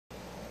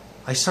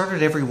I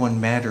started Everyone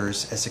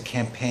Matters as a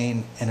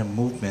campaign and a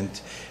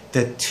movement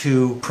that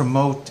to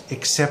promote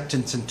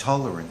acceptance and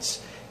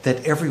tolerance,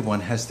 that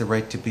everyone has the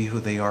right to be who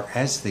they are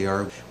as they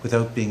are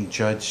without being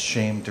judged,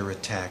 shamed, or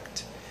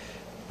attacked.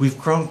 We've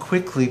grown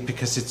quickly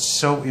because it's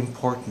so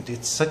important.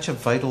 It's such a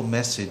vital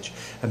message,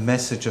 a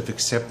message of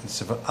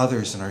acceptance of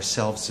others and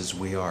ourselves as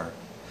we are.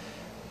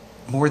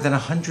 More than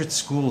 100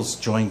 schools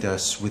joined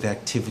us with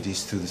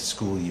activities through the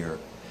school year.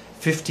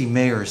 50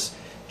 mayors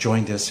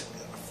joined us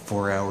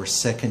for our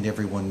second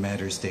Everyone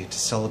Matters Day to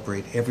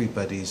celebrate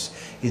everybody's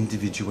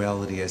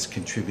individuality as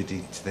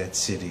contributing to that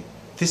city.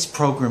 This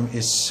program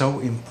is so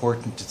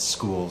important at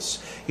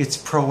schools. It's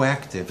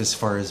proactive as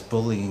far as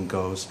bullying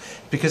goes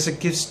because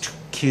it gives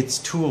kids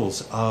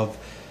tools of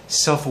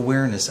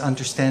self-awareness,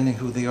 understanding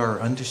who they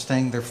are,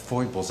 understanding their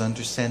foibles,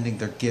 understanding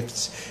their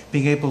gifts,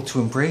 being able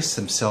to embrace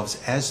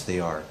themselves as they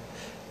are,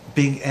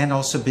 and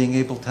also being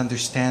able to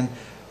understand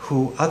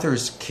who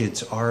others'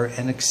 kids are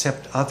and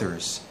accept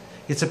others.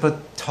 It's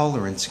about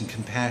tolerance and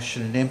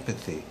compassion and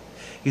empathy.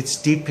 It's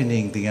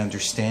deepening the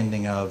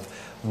understanding of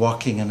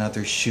walking in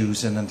others'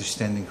 shoes and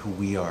understanding who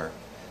we are.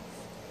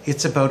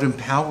 It's about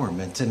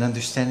empowerment and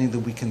understanding that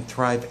we can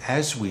thrive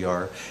as we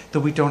are,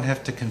 that we don't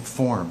have to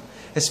conform,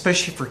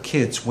 especially for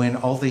kids when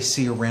all they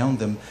see around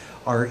them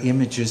are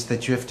images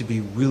that you have to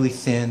be really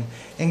thin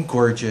and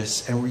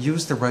gorgeous and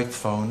use the right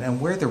phone and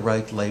wear the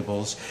right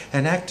labels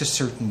and act a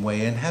certain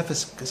way and have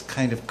a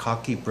kind of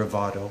cocky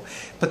bravado.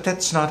 But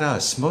that's not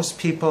us. Most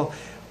people,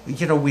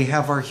 we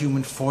have our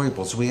human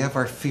foibles, we have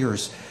our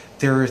fears.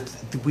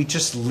 We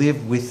just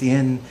live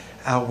within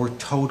our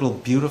total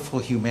beautiful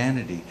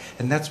humanity,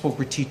 and that's what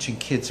we're teaching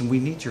kids, and we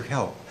need your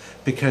help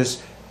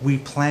because we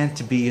plan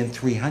to be in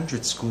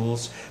 300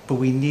 schools, but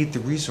we need the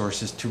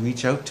resources to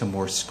reach out to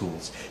more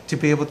schools, to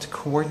be able to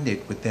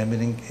coordinate with them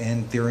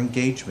and their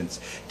engagements,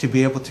 to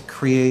be able to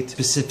create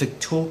specific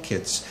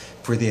toolkits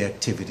for the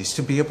activities,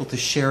 to be able to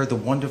share the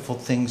wonderful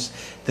things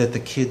that the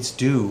kids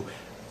do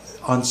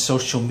on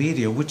social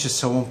media, which is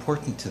so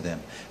important to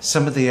them.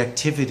 Some of the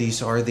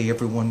activities are the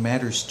Everyone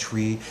Matters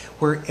tree,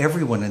 where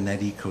everyone in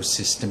that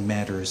ecosystem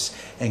matters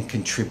and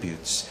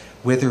contributes.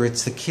 Whether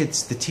it's the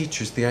kids, the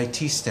teachers, the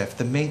IT staff,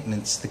 the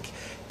maintenance,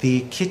 the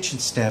kitchen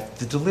staff,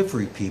 the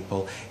delivery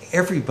people,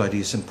 everybody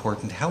is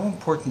important. How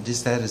important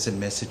is that as a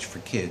message for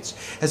kids?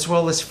 As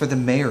well as for the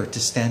mayor to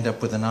stand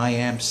up with an I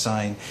am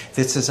sign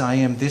that says I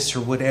am this or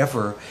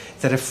whatever,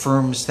 that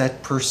affirms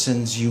that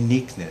person's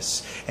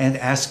uniqueness, and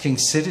asking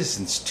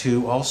citizens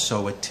to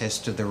also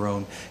attest to their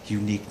own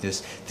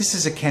uniqueness. This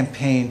is a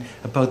campaign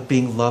about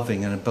being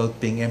loving and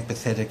about being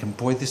empathetic, and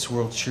boy, this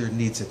world sure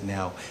needs it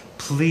now.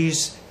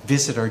 Please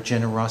visit our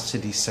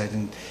generosity site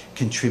and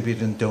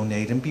contribute and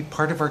donate and be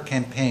part of our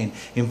campaign.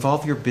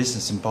 Involve your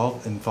business,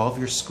 involve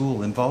your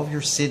school, involve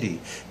your city.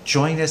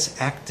 Join us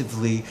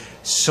actively.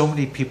 So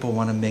many people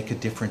want to make a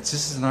difference.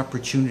 This is an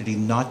opportunity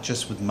not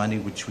just with money,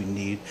 which we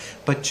need,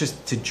 but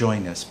just to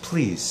join us.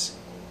 Please.